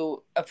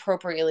to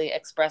appropriately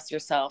express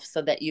yourself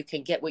so that you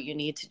can get what you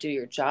need to do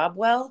your job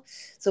well.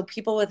 So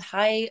people with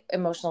high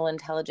emotional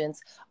intelligence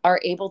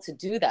are able to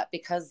do that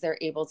because they're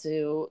able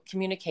to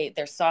communicate.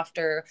 They're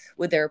softer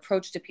with their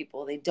approach to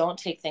people. They don't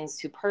take things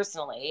too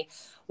personally.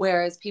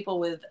 Whereas people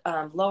with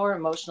lower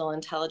emotional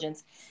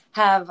intelligence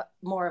have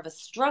more of a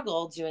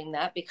struggle doing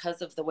that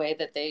because of the way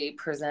that they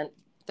present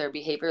their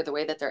behavior, the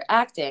way that they're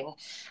acting.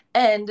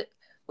 And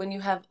when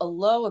you have a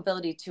low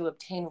ability to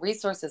obtain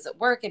resources at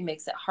work, it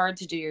makes it hard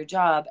to do your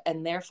job.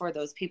 And therefore,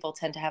 those people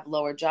tend to have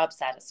lower job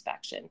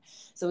satisfaction.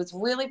 So it's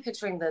really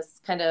picturing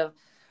this kind of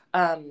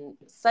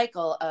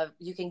cycle of,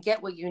 you can get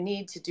what you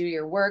need to do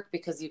your work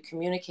because you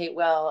communicate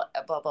well,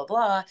 blah, blah,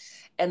 blah.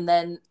 And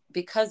then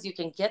because you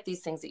can get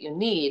these things that you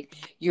need,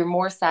 you're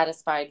more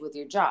satisfied with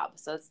your job.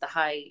 So it's the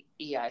high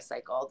EI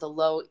cycle. The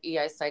low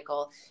EI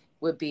cycle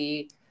would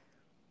be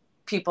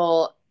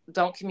people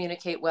don't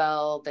communicate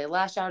well, they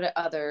lash out at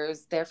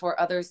others, therefore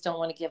others don't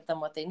want to give them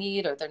what they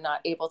need, or they're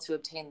not able to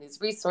obtain these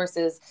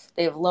resources.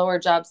 They have lower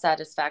job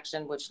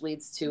satisfaction, which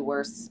leads to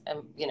worse,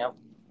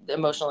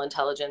 emotional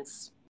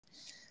intelligence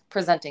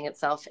presenting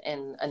itself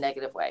in a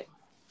negative way.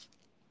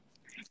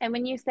 And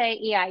when you say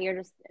EI,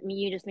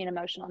 you just mean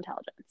emotional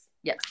intelligence.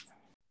 Yes.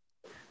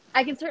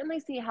 I can certainly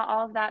see how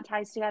all of that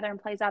ties together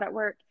and plays out at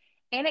work.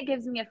 And it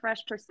gives me a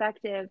fresh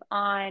perspective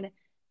on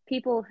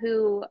people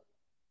who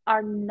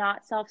are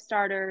not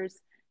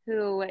self-starters,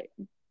 who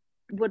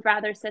would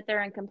rather sit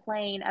there and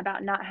complain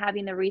about not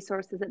having the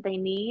resources that they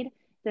need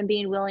than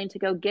being willing to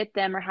go get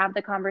them, or have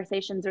the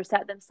conversations, or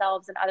set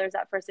themselves and others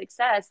up for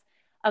success.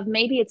 Of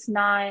maybe it's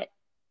not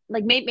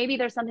like maybe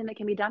there's something that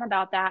can be done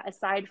about that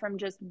aside from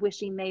just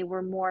wishing they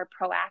were more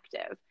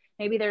proactive.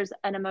 Maybe there's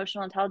an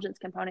emotional intelligence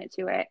component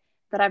to it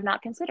that I've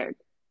not considered.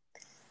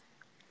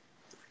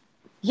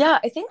 Yeah,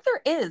 I think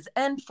there is.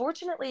 And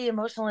fortunately,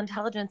 emotional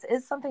intelligence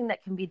is something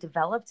that can be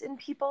developed in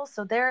people.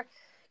 So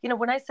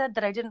when I said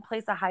that I didn't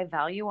place a high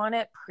value on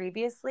it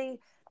previously,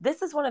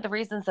 this is one of the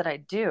reasons that I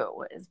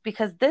do, is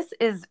because this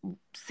is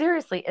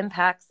seriously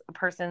impacts a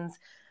person's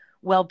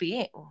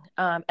well-being,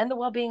 and the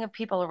well-being of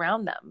people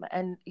around them.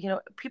 And,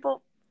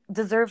 people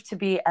deserve to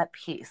be at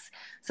peace.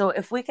 So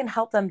if we can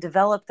help them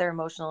develop their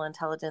emotional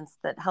intelligence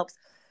that helps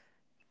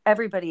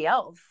everybody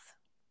else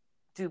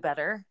do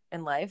better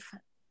in life,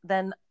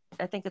 then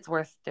I think it's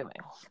worth doing.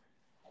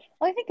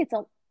 Well, I think it's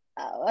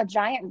a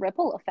giant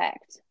ripple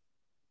effect.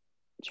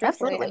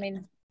 Truthfully, I Absolutely.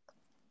 mean,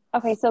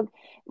 okay, so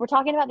we're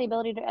talking about the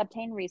ability to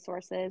obtain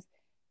resources.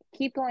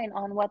 Keep going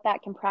on what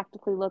that can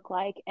practically look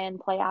like and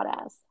play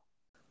out as.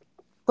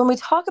 When we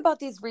talk about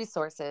these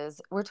resources,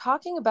 we're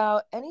talking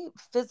about any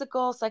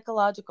physical,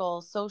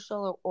 psychological,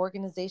 social, or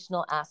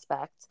organizational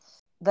aspects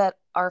that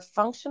are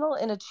functional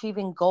in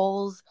achieving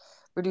goals,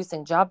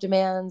 reducing job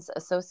demands,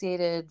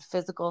 associated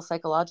physical,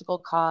 psychological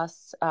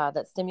costs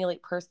that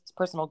stimulate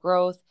personal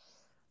growth,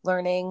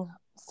 learning,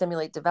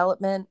 stimulate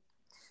development.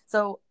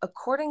 So,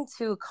 according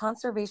to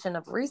conservation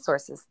of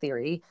resources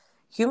theory,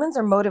 humans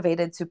are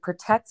motivated to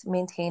protect,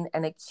 maintain,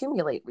 and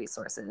accumulate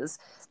resources.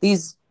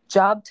 These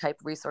job type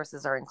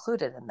resources are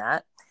included in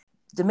that.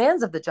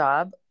 Demands of the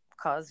job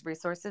cause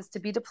resources to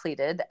be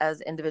depleted as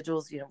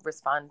individuals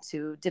respond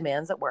to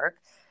demands at work,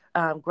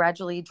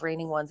 gradually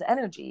draining one's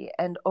energy.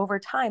 And over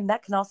time,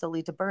 that can also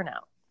lead to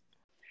burnout.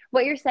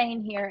 What you're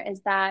saying here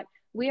is that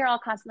we are all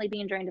constantly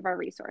being drained of our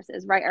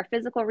resources, right? Our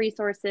physical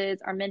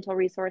resources, our mental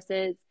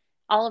resources,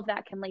 all of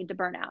that can lead to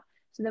burnout.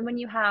 So then when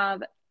you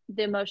have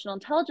the emotional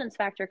intelligence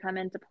factor come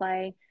into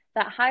play,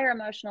 that higher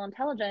emotional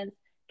intelligence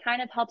kind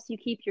of helps you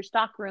keep your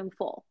stock room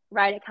full,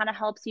 right? It kind of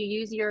helps you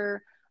use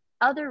your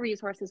other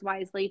resources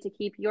wisely to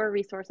keep your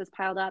resources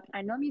piled up.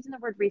 I know I'm using the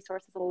word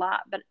resources a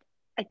lot, but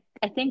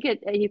I think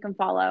you can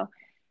follow.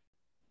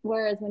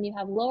 Whereas when you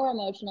have lower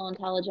emotional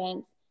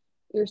intelligence,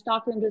 your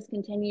stockroom just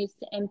continues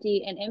to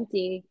empty and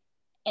empty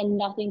and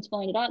nothing's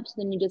filling it up. So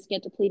then you just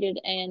get depleted.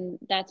 And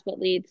that's what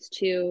leads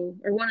to,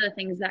 or one of the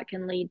things that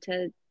can lead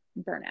to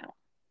burnout.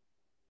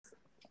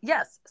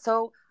 Yes.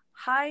 So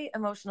high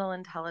emotional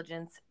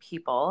intelligence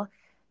people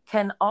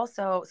can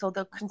also, so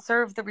they'll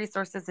conserve the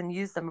resources and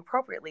use them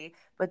appropriately,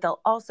 but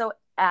they'll also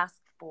ask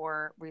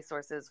for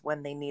resources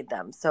when they need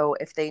them. So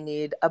if they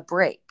need a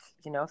break,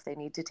 if they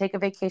need to take a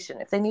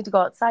vacation, if they need to go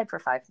outside for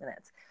 5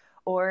 minutes,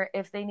 or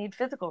if they need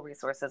physical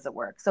resources at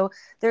work. So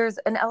there's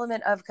an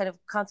element of kind of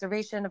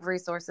conservation of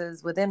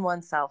resources within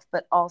oneself,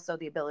 but also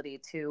the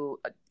ability to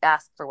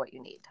ask for what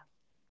you need.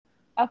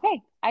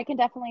 Okay, I can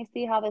definitely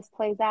see how this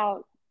plays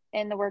out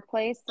in the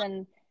workplace,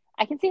 and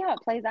I can see how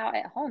it plays out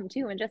at home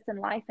too, and just in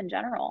life in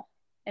general,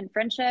 in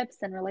friendships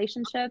and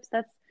relationships.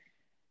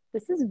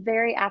 This is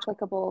very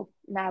applicable,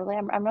 Natalie.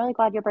 I'm really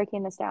glad you're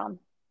breaking this down.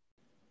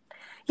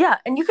 Yeah,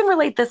 and you can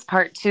relate this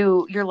part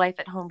to your life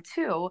at home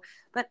too,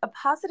 but a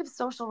positive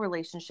social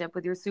relationship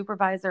with your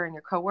supervisor and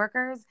your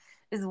coworkers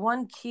is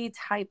one key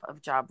type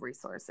of job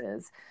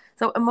resources.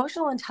 So,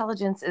 emotional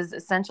intelligence is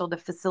essential to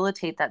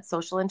facilitate that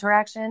social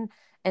interaction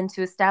and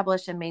to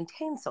establish and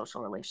maintain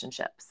social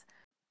relationships.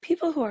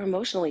 People who are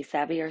emotionally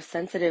savvy are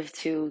sensitive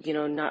to,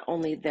 not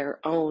only their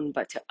own,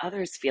 but to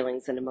others'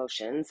 feelings and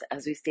emotions,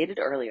 as we stated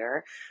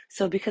earlier.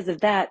 So, because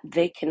of that,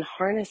 they can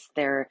harness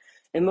their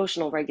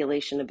emotional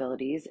regulation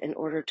abilities in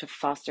order to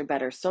foster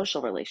better social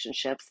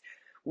relationships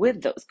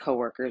with those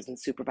coworkers and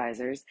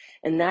supervisors.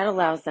 And that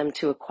allows them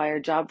to acquire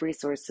job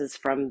resources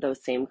from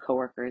those same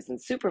coworkers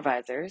and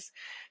supervisors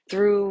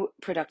through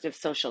productive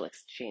social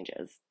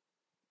exchanges.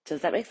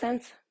 Does that make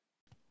sense?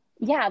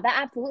 Yeah, that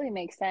absolutely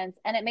makes sense.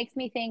 And it makes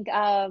me think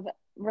of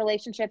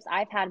relationships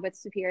I've had with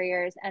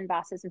superiors and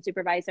bosses and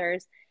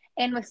supervisors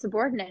and with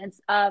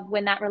subordinates of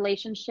when that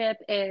relationship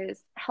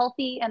is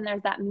healthy and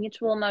there's that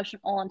mutual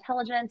emotional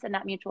intelligence and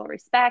that mutual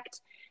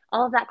respect,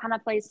 all of that kind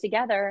of plays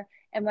together.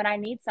 And when I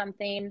need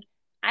something,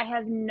 I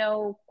have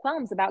no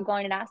qualms about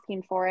going and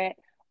asking for it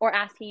or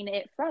asking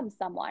it from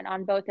someone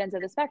on both ends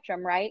of the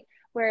spectrum, right?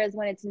 Whereas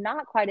when it's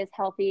not quite as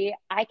healthy,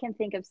 I can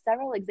think of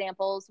several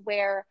examples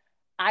where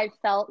I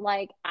felt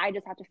like I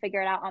just have to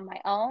figure it out on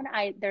my own.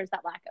 There's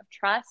that lack of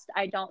trust.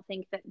 I don't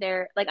think that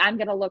they're like I'm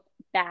gonna look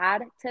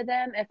bad to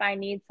them if I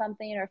need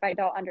something or if I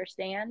don't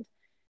understand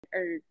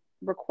or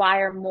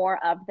require more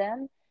of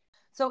them.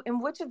 So,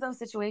 in which of those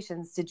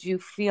situations did you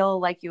feel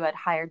like you had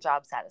higher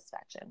job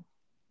satisfaction?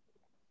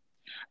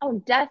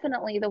 Oh,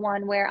 definitely the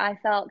one where I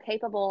felt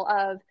capable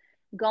of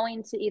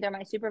going to either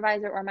my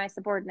supervisor or my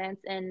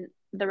subordinates in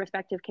the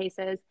respective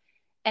cases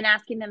and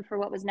asking them for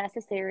what was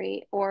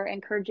necessary or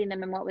encouraging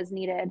them in what was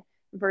needed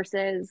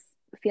versus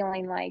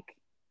feeling like,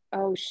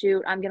 oh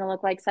shoot, I'm going to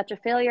look like such a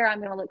failure. I'm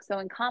going to look so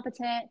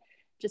incompetent.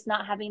 Just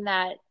not having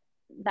that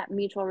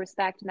mutual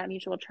respect and that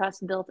mutual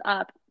trust built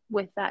up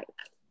with that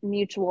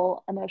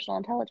mutual emotional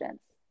intelligence.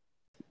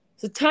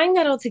 So tying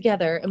that all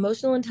together,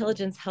 emotional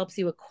intelligence helps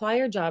you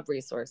acquire job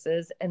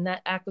resources, and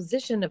that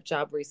acquisition of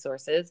job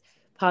resources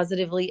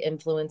positively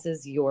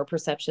influences your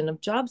perception of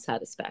job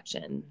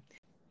satisfaction,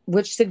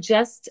 which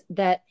suggests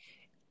that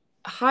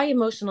high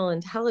emotional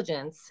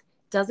intelligence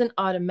doesn't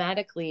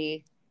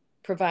automatically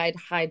provide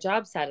high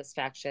job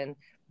satisfaction,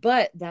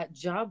 but that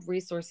job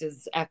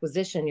resources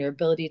acquisition, your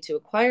ability to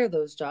acquire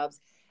those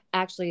jobs,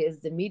 actually is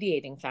the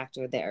mediating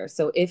factor there.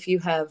 So if you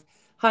have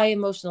high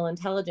emotional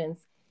intelligence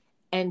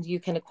and you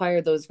can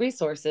acquire those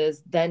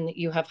resources, then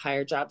you have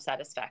higher job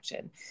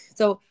satisfaction.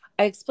 So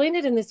I explained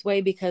it in this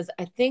way because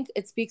I think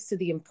it speaks to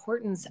the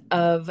importance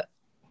of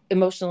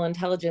emotional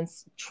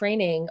intelligence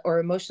training or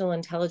emotional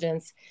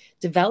intelligence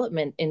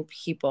development in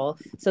people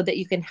so that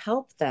you can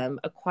help them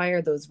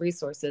acquire those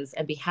resources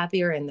and be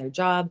happier in their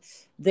job,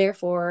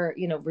 therefore,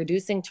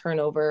 reducing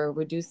turnover,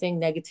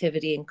 reducing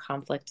negativity and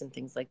conflict and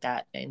things like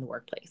that in the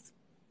workplace.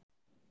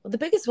 Well, the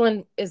biggest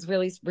one is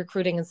really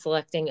recruiting and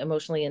selecting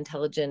emotionally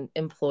intelligent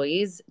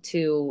employees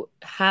to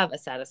have a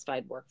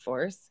satisfied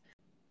workforce.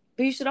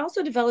 But you should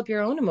also develop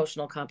your own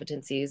emotional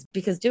competencies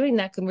because doing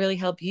that can really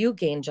help you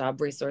gain job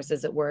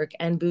resources at work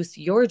and boost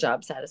your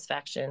job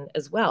satisfaction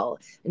as well.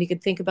 And you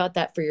could think about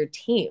that for your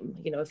team.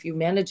 If you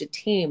manage a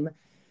team,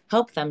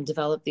 help them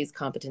develop these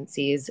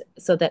competencies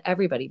so that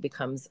everybody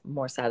becomes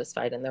more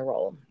satisfied in their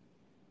role.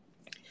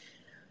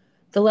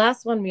 The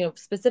last one,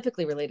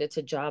 specifically related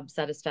to job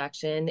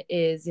satisfaction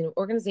is,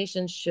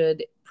 organizations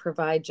should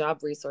provide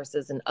job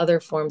resources and other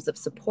forms of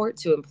support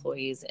to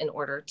employees in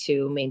order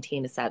to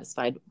maintain a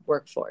satisfied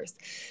workforce.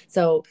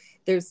 So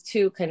there's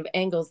two kind of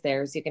angles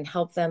there. So you can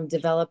help them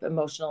develop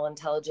emotional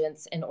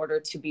intelligence in order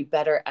to be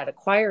better at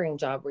acquiring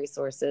job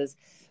resources.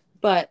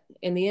 But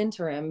in the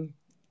interim,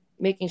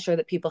 making sure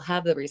that people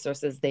have the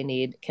resources they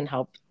need can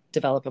help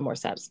develop a more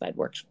satisfied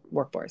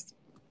workforce.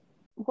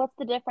 What's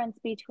the difference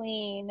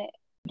between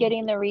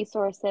getting the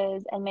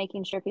resources and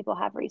making sure people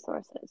have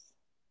resources?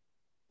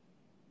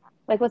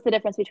 Like, what's the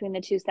difference between the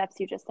two steps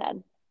you just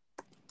said?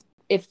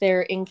 If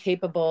they're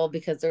incapable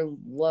because they're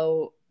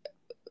low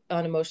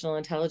on emotional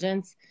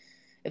intelligence,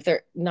 if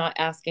they're not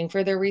asking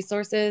for their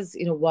resources,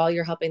 while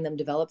you're helping them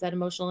develop that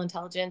emotional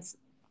intelligence,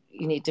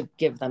 you need to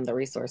give them the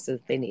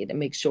resources they need and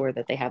make sure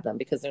that they have them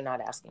because they're not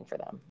asking for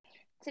them.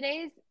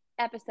 Today's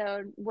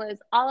episode was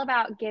all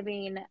about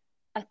giving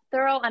a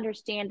thorough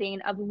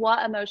understanding of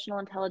what emotional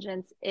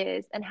intelligence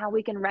is and how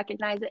we can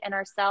recognize it in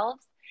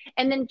ourselves,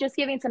 and then just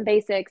giving some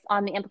basics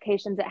on the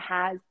implications it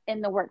has in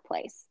the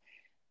workplace.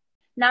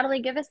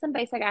 Natalie, give us some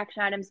basic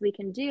action items we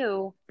can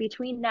do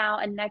between now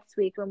and next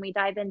week when we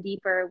dive in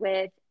deeper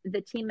with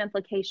the team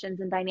implications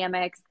and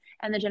dynamics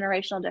and the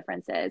generational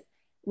differences.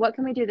 What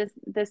can we do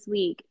this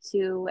week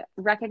to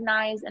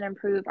recognize and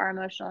improve our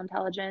emotional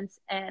intelligence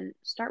and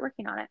start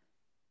working on it?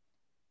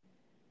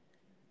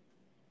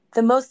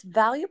 The most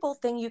valuable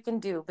thing you can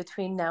do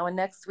between now and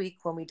next week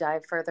when we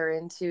dive further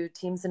into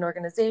teams and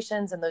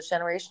organizations and those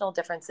generational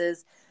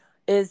differences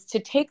is to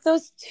take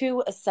those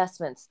two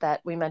assessments that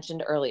we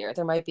mentioned earlier.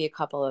 There might be a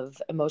couple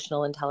of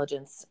emotional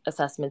intelligence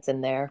assessments in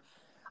there,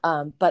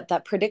 but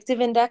that predictive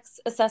index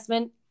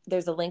assessment,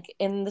 there's a link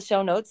in the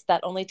show notes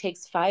that only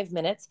takes 5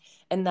 minutes,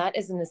 and that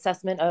is an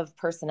assessment of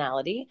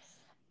personality.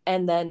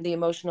 And then the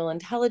emotional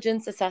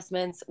intelligence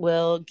assessments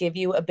will give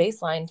you a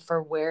baseline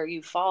for where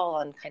you fall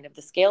on kind of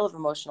the scale of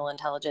emotional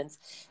intelligence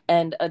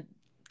and a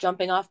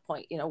jumping off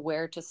point,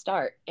 where to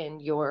start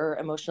in your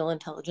emotional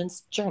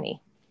intelligence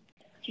journey.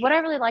 What I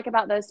really like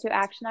about those two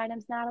action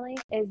items, Natalie,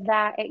 is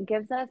that it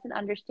gives us an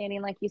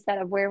understanding, like you said,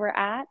 of where we're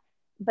at,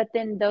 but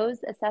then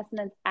those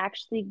assessments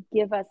actually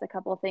give us a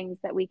couple of things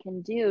that we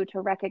can do to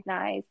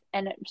recognize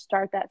and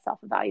start that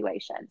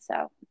self-evaluation.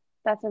 So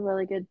that's a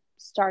really good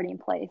starting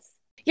place.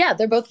 Yeah,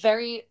 they're both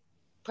very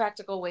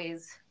practical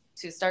ways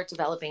to start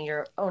developing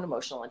your own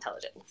emotional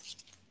intelligence.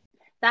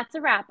 That's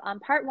a wrap on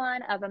part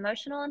 1 of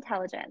emotional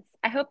intelligence.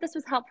 I hope this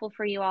was helpful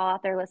for you all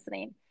out there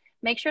listening.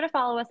 Make sure to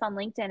follow us on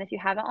LinkedIn if you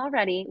haven't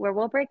already, where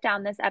we'll break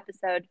down this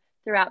episode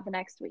throughout the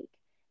next week.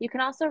 You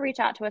can also reach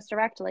out to us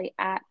directly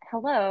at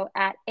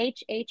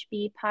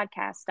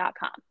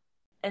hello@hhbpodcast.com.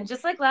 And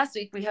just like last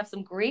week, we have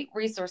some great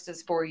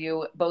resources for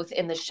you, both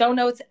in the show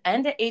notes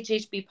and at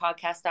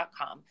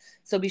hhbpodcast.com.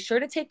 So be sure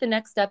to take the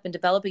next step in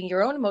developing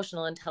your own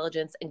emotional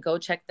intelligence and go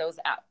check those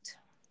out.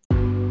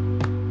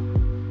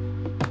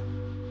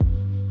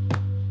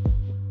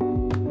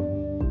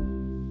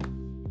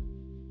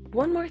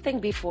 One more thing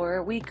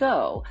before we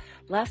go.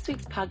 Last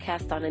week's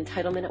podcast on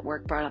entitlement at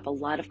work brought up a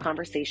lot of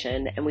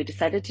conversation, and we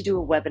decided to do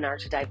a webinar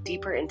to dive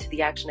deeper into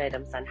the action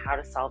items on how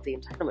to solve the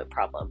entitlement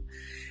problem.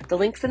 The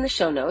link's in the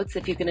show notes.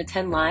 If you can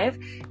attend live,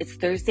 it's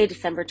Thursday,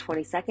 December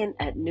 22nd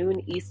at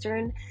noon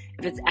Eastern.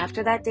 If it's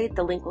after that date,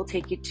 the link will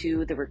take you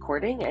to the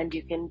recording and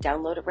you can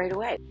download it right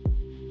away.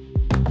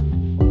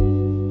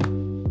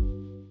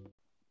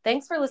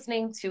 Thanks for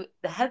listening to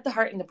the Head, the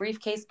Heart, and the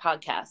Briefcase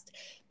podcast.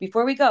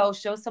 Before we go,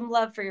 show some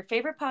love for your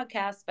favorite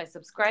podcast by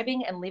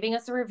subscribing and leaving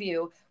us a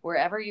review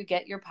wherever you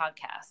get your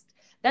podcast.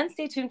 Then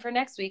stay tuned for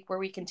next week where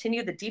we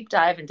continue the deep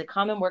dive into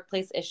common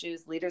workplace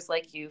issues leaders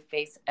like you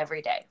face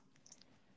every day.